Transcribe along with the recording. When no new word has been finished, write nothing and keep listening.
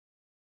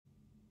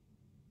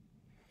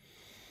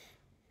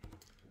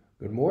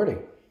Good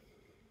morning.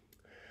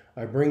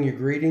 I bring you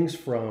greetings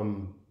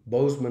from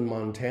Bozeman,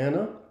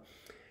 Montana,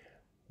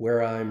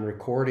 where I'm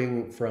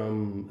recording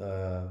from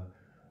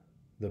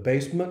the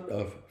basement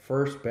of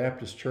First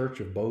Baptist Church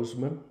of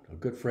Bozeman. A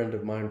good friend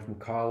of mine from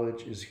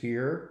college is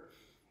here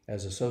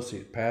as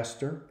associate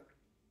pastor,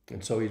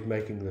 and so he's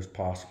making this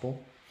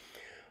possible.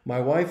 My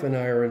wife and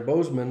I are in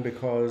Bozeman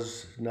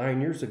because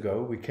 9 years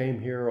ago we came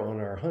here on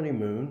our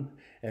honeymoon,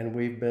 and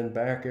we've been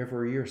back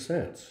every year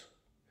since.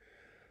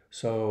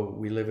 So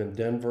we live in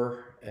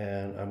Denver,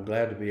 and I'm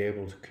glad to be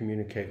able to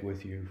communicate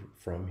with you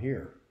from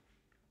here.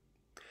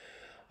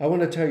 I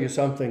want to tell you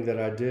something that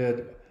I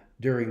did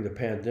during the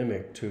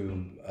pandemic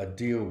to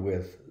deal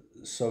with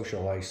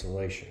social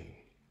isolation.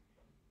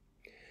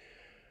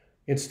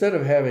 Instead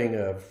of having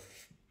a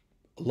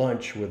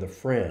lunch with a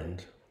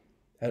friend,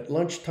 at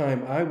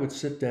lunchtime I would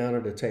sit down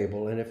at a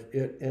table, and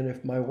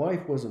if my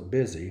wife wasn't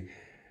busy,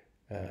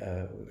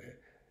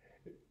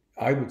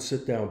 I would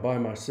sit down by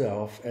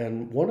myself,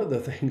 and one of the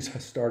things I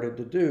started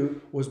to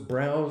do was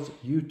browse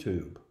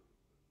YouTube.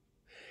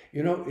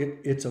 You know,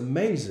 it's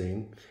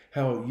amazing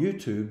how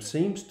YouTube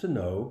seems to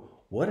know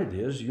what it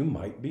is you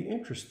might be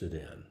interested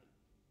in.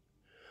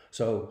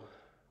 So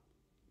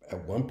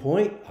at one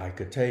point, I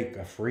could take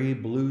a free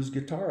blues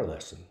guitar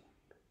lesson,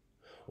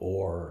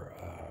 or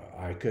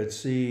I could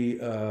see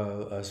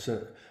a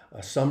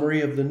summary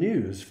of the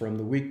news from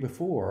the week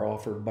before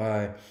offered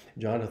by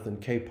Jonathan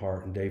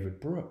Capehart and David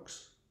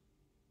Brooks.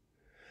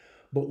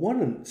 But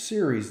one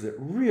series that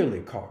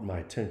really caught my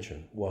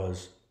attention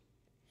was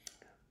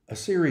a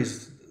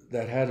series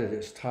that had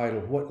its title,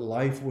 What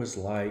Life Was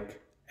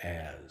Like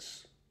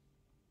As.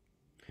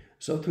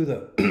 So through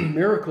the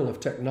miracle of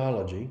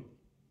technology,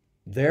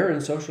 there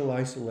in social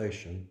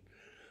isolation,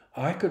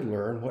 I could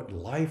learn what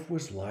life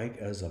was like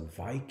as a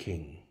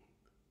Viking,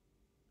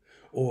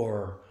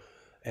 or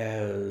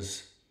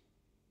as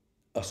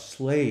a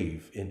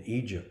slave in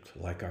Egypt,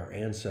 like our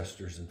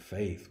ancestors in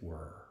faith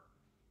were.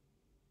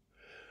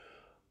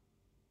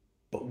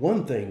 But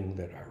one thing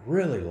that I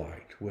really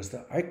liked was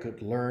that I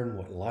could learn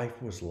what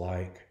life was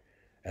like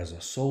as a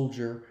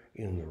soldier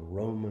in the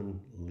Roman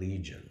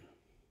legion.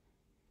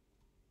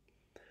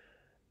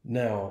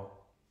 Now,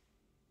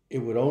 it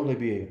would only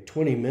be a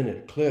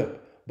 20-minute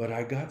clip, but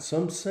I got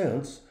some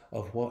sense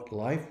of what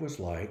life was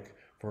like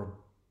for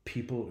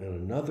people in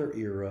another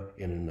era,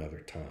 in another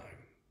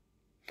time.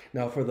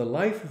 Now, for the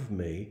life of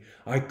me,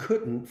 I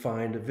couldn't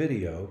find a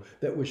video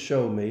that would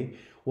show me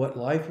what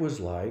life was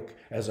like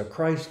as a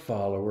Christ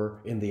follower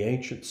in the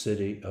ancient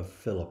city of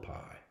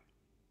Philippi.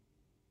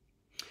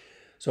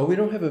 So we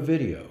don't have a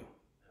video,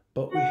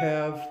 but we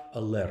have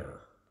a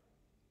letter.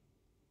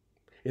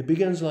 It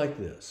begins like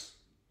this.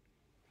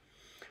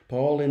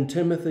 Paul and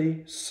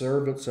Timothy,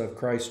 servants of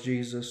Christ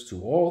Jesus,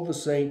 to all the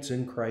saints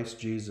in Christ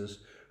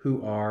Jesus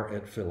who are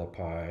at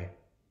Philippi,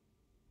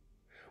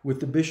 with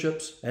the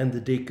bishops and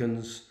the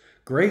deacons,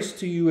 grace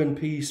to you and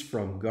peace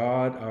from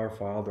God our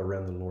Father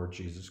and the Lord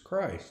Jesus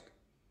Christ.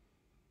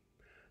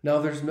 Now,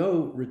 there's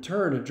no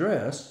return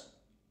address,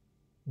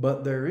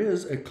 but there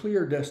is a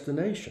clear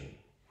destination.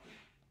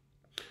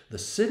 The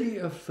city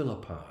of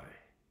Philippi.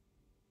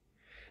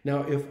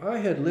 Now, if I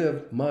had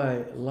lived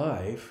my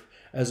life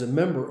as a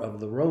member of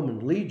the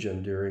Roman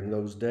legion during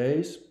those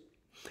days,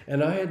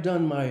 and I had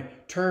done my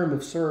term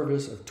of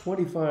service of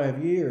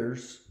 25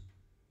 years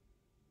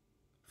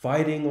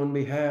fighting on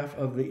behalf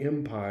of the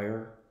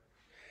empire,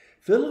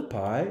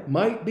 Philippi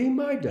might be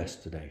my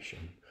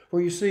destination. For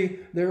you see,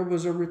 there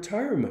was a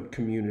retirement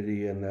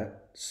community in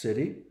that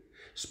city,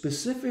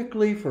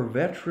 specifically for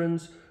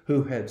veterans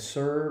who had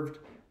served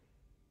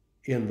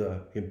in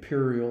the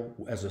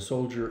as a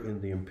soldier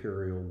in the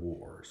imperial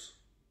wars.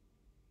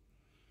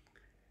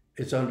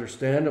 It's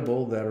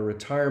understandable that a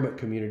retirement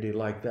community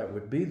like that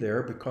would be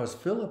there because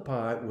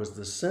Philippi was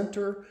the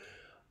center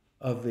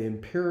of the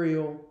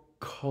imperial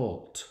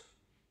cult.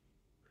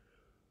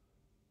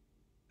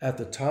 At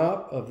the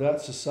top of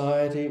that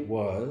society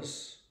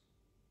was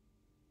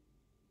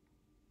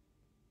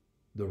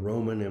the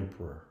Roman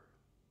emperor,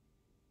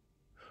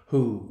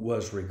 who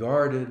was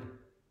regarded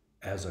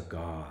as a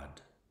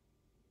god.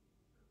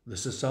 The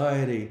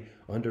society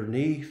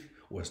underneath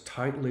was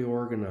tightly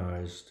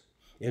organized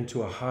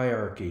into a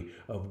hierarchy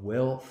of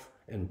wealth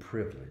and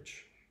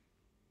privilege.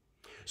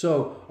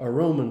 So a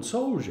Roman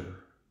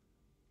soldier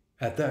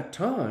at that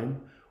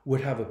time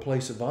would have a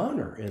place of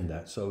honor in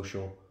that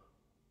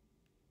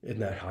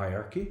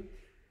hierarchy,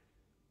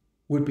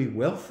 would be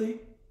wealthy,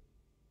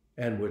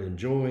 and would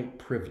enjoy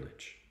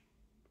privilege.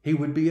 He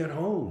would be at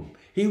home.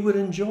 He would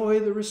enjoy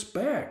the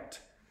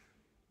respect,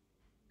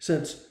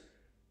 since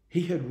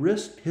he had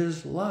risked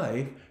his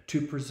life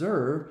to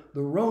preserve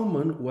the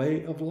Roman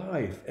way of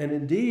life, and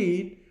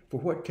indeed for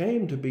what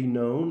came to be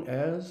known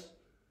as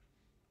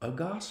a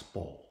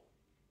gospel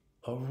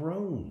of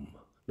Rome.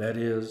 That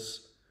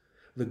is,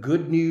 the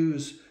good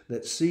news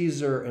that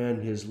Caesar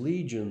and his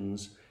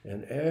legions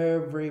and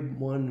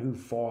everyone who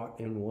fought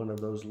in one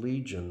of those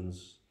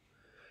legions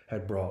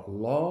had brought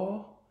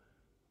law,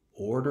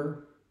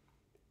 order,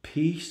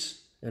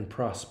 peace, and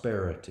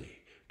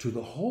prosperity to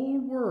the whole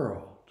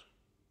world,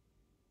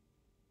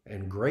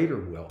 and greater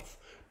wealth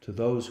to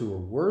those who are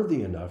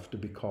worthy enough to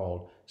be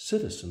called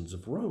citizens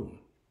of Rome.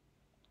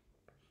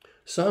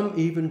 Some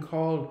even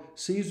called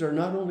Caesar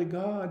not only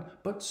God,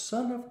 but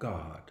Son of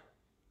God.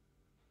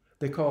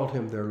 They called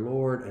him their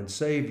Lord and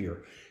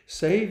Savior.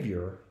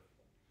 Savior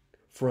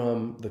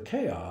from the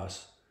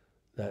chaos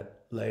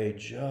that lay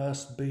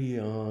just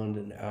beyond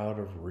and out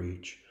of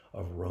reach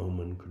of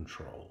Roman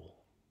control.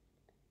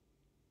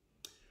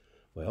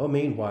 Well,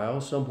 meanwhile,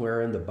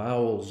 somewhere in the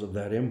bowels of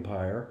that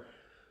empire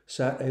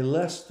sat a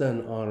less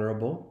than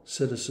honorable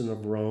citizen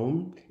of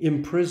Rome,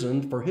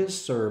 imprisoned for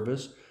his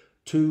service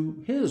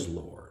to his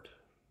Lord.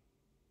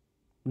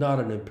 Not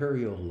an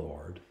imperial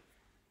Lord,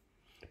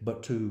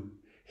 but to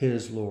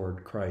his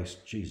Lord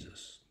Christ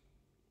Jesus.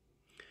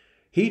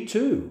 He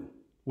too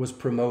was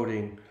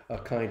promoting a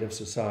kind of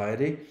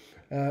society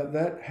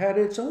that had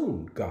its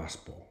own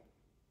gospel.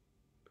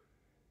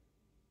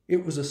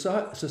 It was a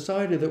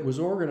society that was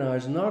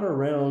organized not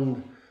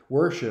around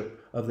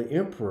worship of the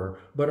emperor,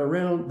 but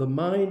around the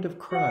mind of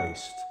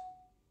Christ.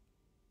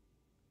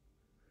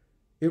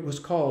 It was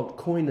called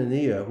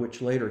koinonia,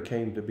 which later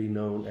came to be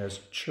known as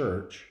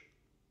church.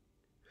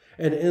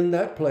 And in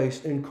that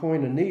place, in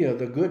koinonia,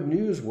 the good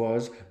news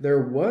was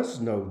there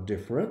was no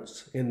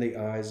difference in the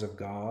eyes of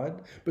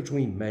God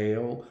between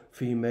male,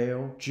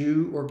 female,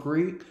 Jew or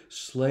Greek,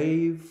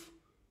 slave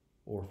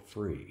or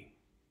free.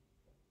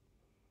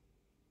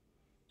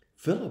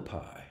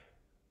 Philippi,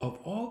 of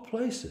all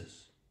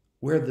places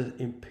where the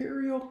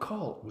imperial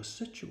cult was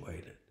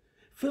situated,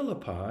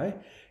 Philippi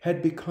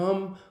had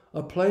become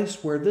a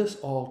place where this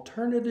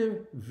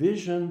alternative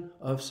vision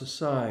of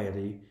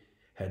society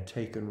had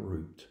taken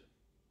root.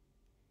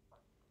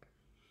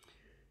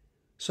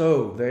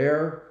 So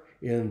there,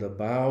 in the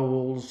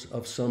bowels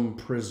of some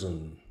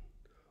prison,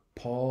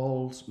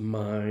 Paul's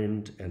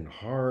mind and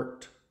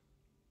heart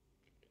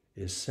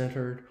is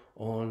centered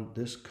on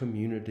this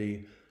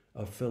community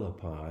of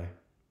Philippi,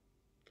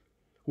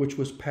 which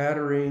was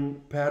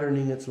patterning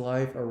its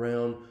life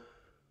around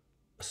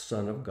a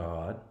Son of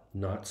God,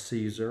 not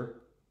Caesar,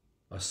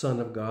 a Son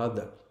of God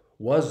that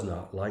was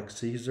not like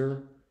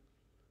Caesar,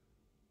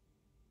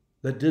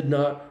 that did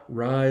not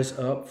rise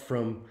up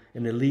from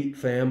an elite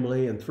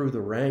family and through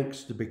the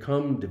ranks to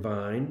become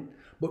divine,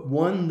 but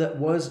one that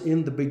was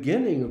in the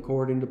beginning,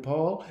 according to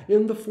Paul,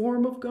 in the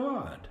form of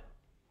God.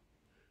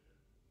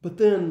 But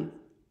then,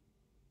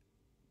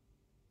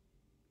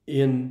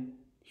 in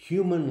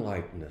human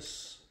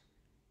likeness,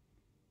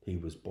 he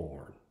was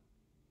born,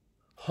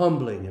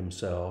 humbling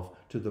himself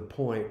to the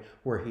point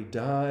where he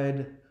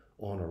died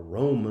on a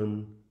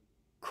Roman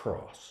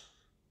cross.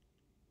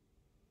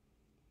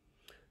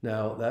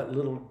 Now, that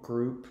little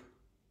group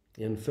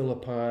in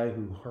Philippi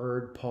who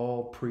heard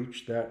Paul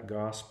preach that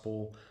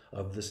gospel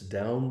of this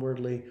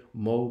downwardly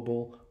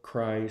mobile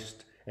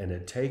Christ and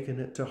had taken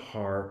it to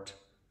heart,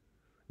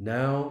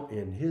 now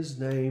in his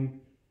name,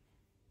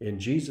 in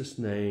Jesus'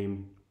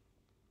 name,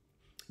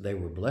 they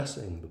were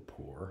blessing the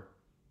poor,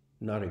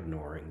 not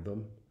ignoring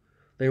them.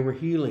 They were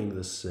healing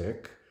the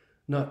sick,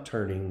 not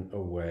turning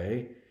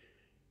away,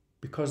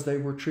 because they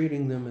were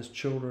treating them as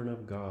children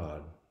of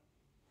God.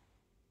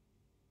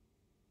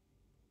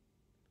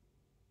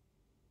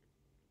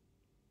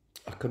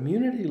 A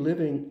community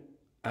living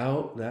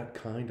out that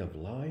kind of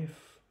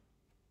life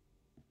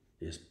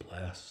is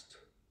blessed.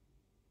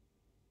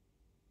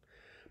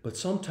 But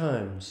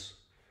sometimes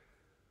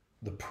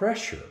the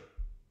pressure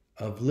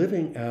of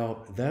living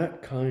out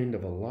that kind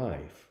of a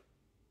life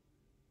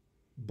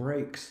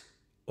breaks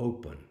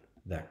open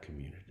that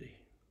community.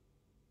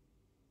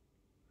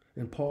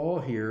 And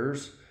Paul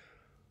hears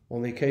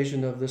on the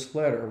occasion of this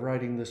letter,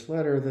 writing this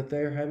letter, that they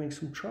are having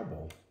some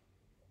trouble.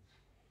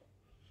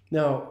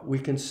 Now, we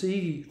can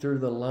see through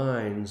the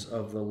lines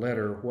of the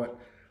letter what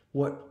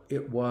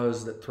it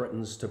was that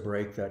threatens to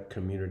break that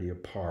community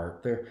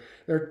apart.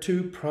 Their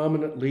two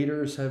prominent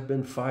leaders have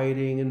been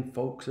fighting and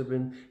folks have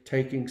been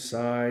taking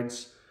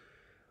sides.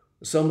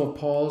 Some of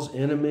Paul's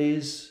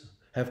enemies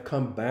have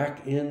come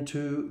back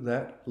into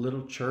that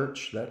little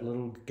church, that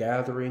little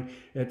gathering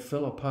at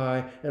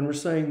Philippi, and were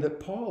saying that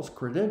Paul's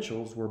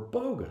credentials were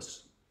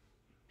bogus.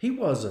 He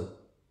wasn't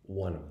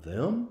one of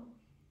them.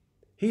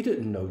 He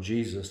didn't know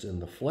Jesus in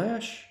the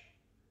flesh.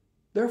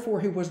 Therefore,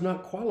 he was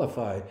not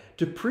qualified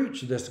to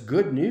preach this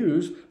good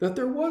news that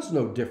there was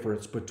no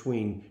difference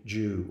between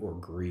Jew or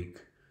Greek,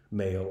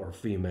 male or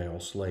female,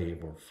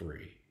 slave or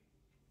free.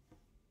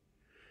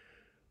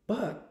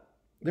 But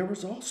there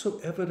was also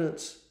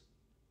evidence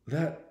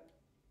that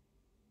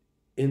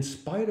in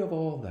spite of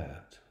all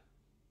that,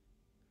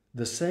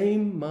 the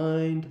same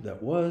mind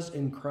that was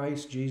in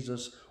Christ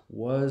Jesus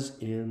was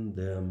in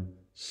them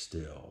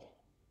still.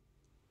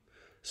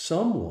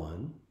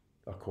 Someone,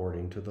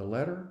 according to the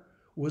letter,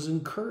 was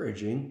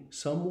encouraging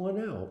someone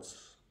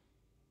else.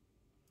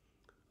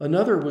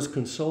 Another was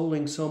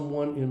consoling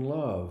someone in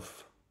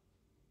love.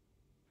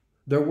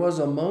 There was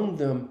among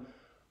them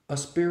a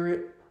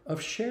spirit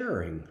of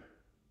sharing,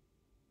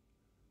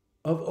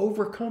 of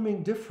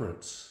overcoming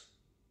difference,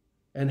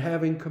 and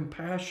having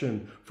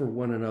compassion for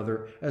one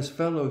another as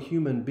fellow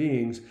human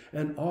beings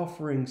and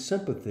offering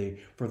sympathy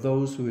for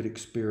those who had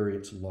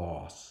experienced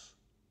loss.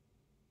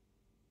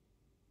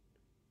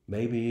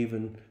 Maybe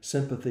even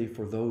sympathy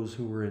for those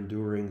who were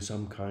enduring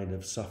some kind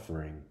of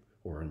suffering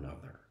or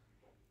another.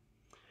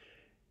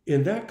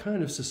 In that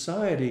kind of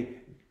society,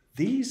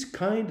 these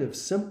kind of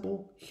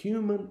simple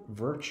human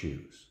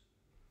virtues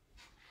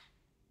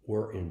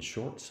were in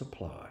short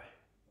supply.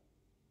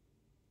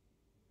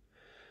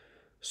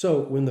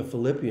 So when the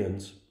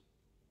Philippians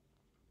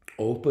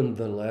opened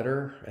the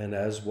letter, and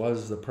as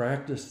was the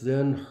practice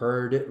then,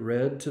 heard it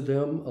read to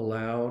them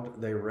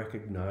aloud, they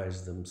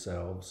recognized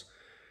themselves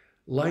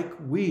like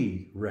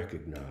we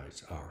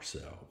recognize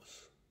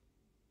ourselves.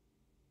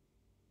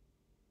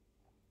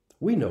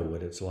 We know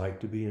what it's like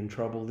to be in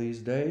trouble these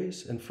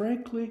days, and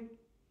frankly,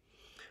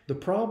 the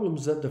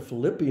problems that the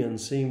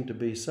Philippians seem to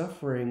be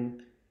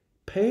suffering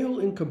pale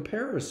in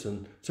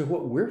comparison to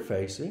what we're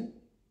facing.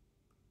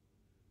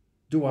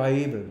 Do I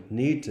even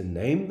need to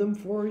name them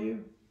for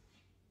you?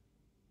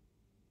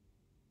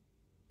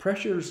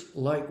 Pressures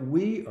like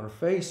we are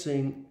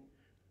facing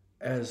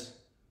as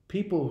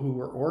people who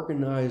are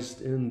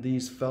organized in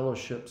these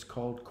fellowships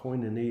called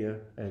koinonia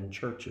and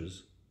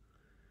churches.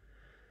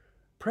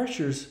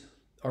 Pressures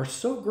are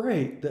so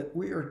great that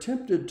we are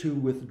tempted to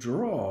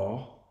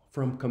withdraw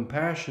from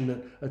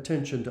compassionate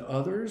attention to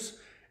others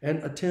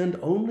and attend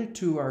only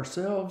to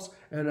ourselves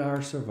and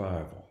our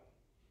survival.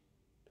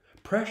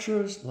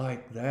 Pressures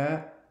like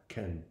that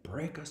can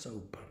break us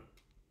open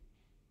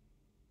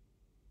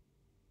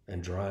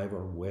and drive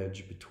a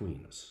wedge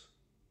between us.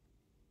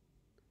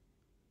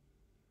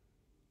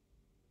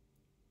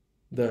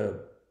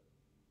 The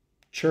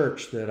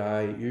church that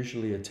I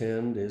usually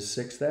attend is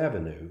 6th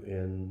Avenue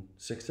in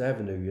 6th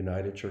Avenue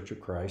United Church of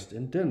Christ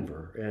in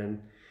Denver.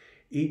 And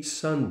each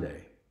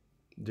Sunday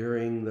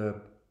during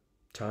the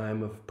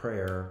time of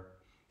prayer,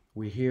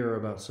 we hear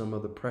about some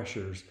of the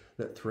pressures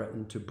that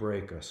threaten to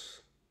break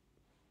us.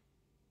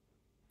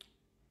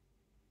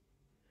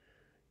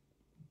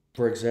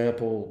 For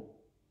example,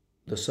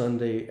 the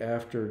Sunday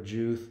after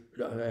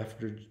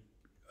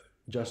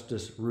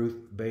Justice Ruth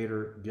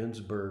Bader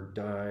Ginsburg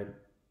died,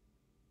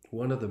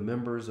 one of the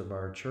members of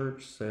our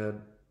church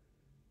said,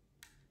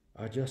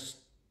 I just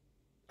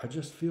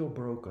feel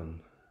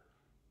broken.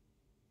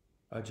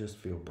 I just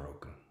feel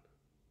broken.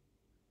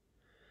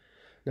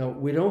 Now,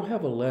 we don't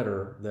have a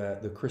letter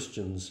that the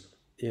Christians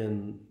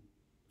in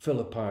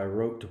Philippi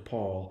wrote to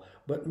Paul,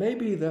 but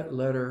maybe that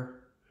letter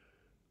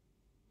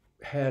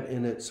had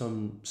in it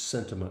some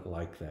sentiment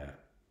like that.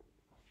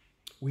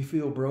 We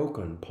feel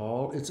broken,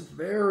 Paul. It's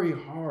very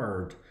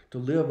hard to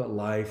live a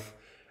life,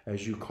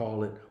 as you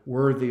call it,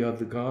 worthy of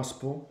the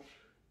gospel.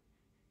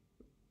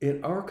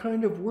 In our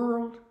kind of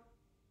world,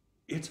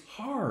 it's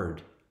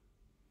hard.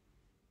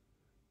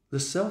 The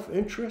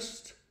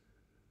self-interest,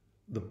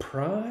 the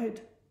pride,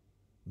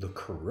 the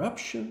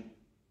corruption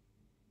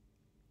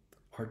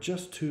are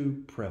just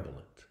too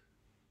prevalent.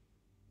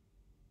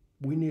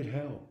 We need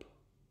help.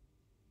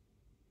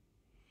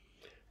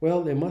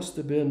 Well, they must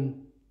have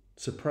been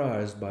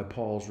surprised by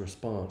Paul's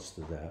response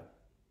to that.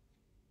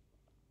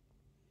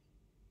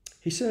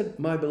 He said,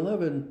 my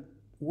beloved,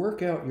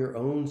 work out your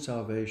own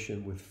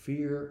salvation with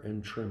fear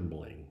and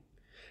trembling,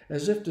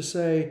 as if to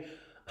say,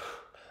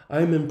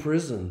 I'm in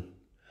prison.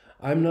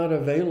 I'm not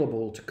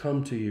available to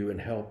come to you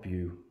and help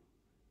you.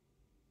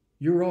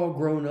 You're all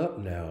grown up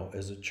now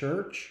as a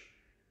church.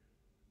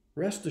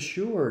 Rest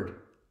assured,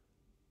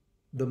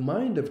 the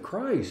mind of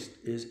Christ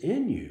is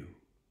in you.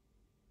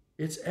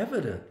 It's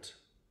evident.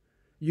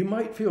 You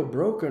might feel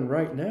broken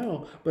right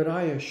now, but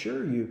I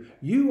assure you,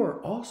 you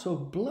are also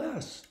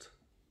blessed.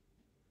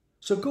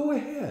 So go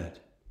ahead.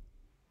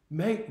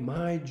 Make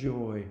my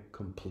joy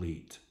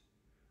complete.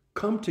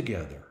 Come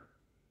together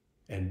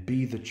and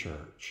be the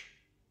church.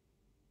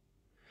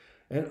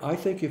 And I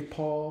think if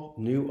Paul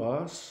knew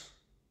us,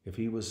 if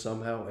he was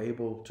somehow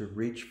able to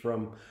reach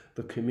from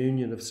the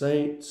communion of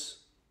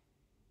saints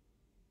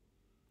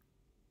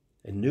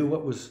and knew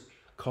what was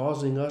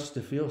causing us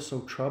to feel so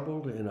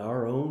troubled in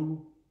our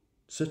own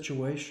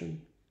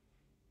situation,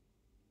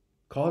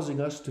 causing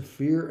us to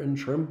fear and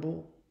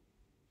tremble,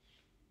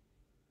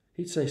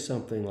 he'd say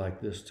something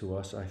like this to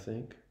us, I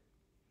think.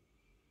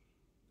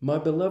 My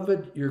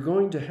beloved, you're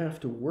going to have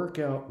to work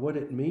out what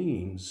it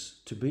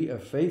means to be a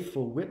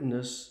faithful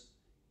witness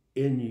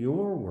in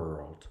your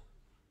world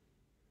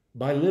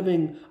by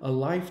living a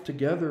life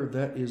together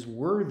that is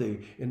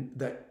worthy and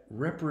that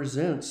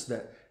represents,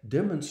 that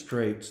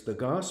demonstrates the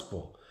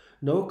gospel.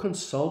 No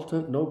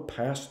consultant, no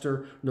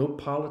pastor, no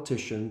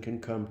politician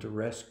can come to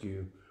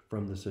rescue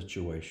from the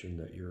situation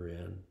that you're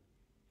in.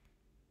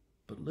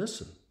 But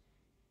listen,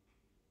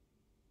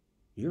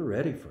 you're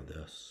ready for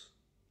this.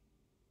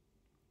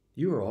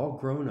 You are all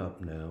grown up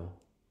now.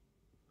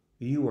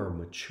 You are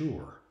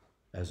mature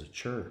as a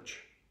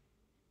church.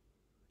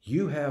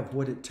 You have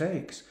what it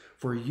takes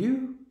for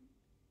you.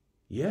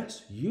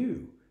 Yes,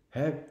 you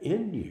have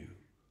in you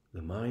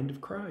the mind of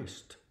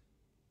Christ.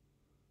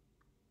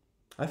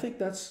 I think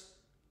that's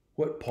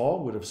what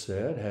Paul would have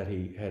said had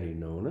he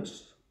known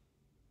us.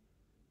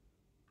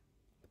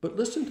 But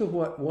listen to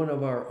what one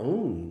of our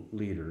own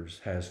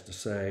leaders has to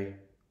say.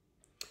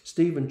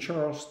 Stephen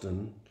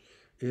Charleston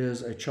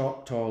is a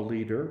Choctaw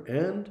leader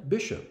and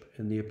bishop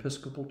in the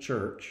Episcopal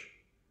Church,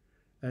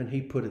 and he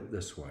put it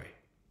this way: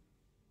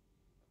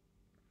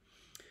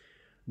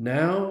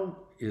 "Now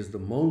is the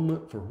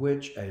moment for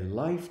which a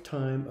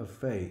lifetime of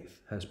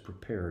faith has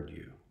prepared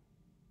you.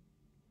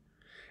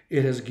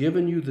 It has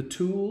given you the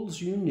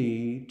tools you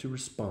need to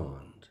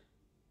respond,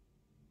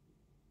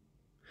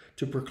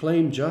 to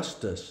proclaim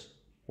justice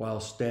while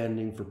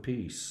standing for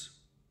peace.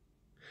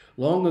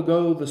 Long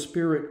ago, the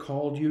Spirit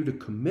called you to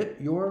commit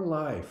your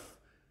life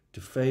to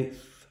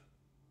faith.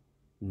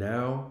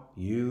 Now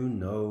you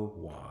know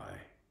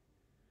why.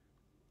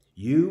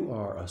 You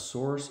are a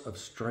source of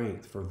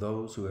strength for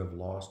those who have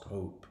lost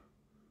hope.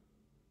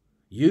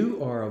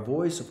 You are a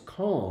voice of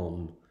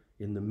calm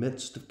in the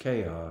midst of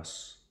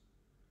chaos.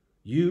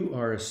 You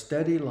are a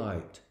steady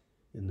light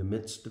in the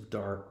midst of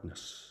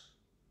darkness.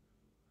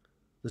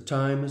 The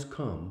time has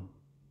come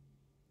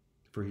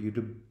for you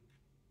to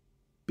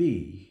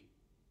be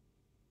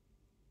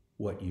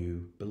what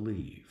you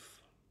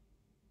believe."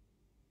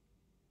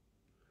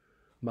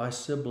 My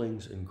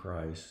siblings in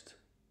Christ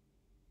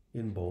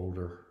in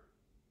Boulder,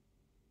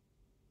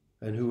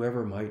 and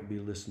whoever might be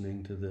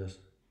listening to this,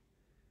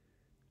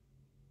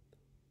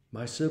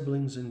 my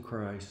siblings in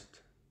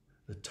Christ,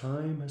 the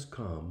time has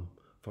come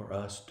for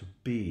us to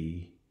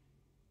be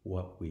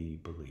what we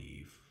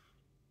believe.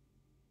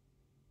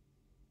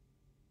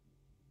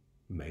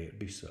 May it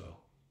be so.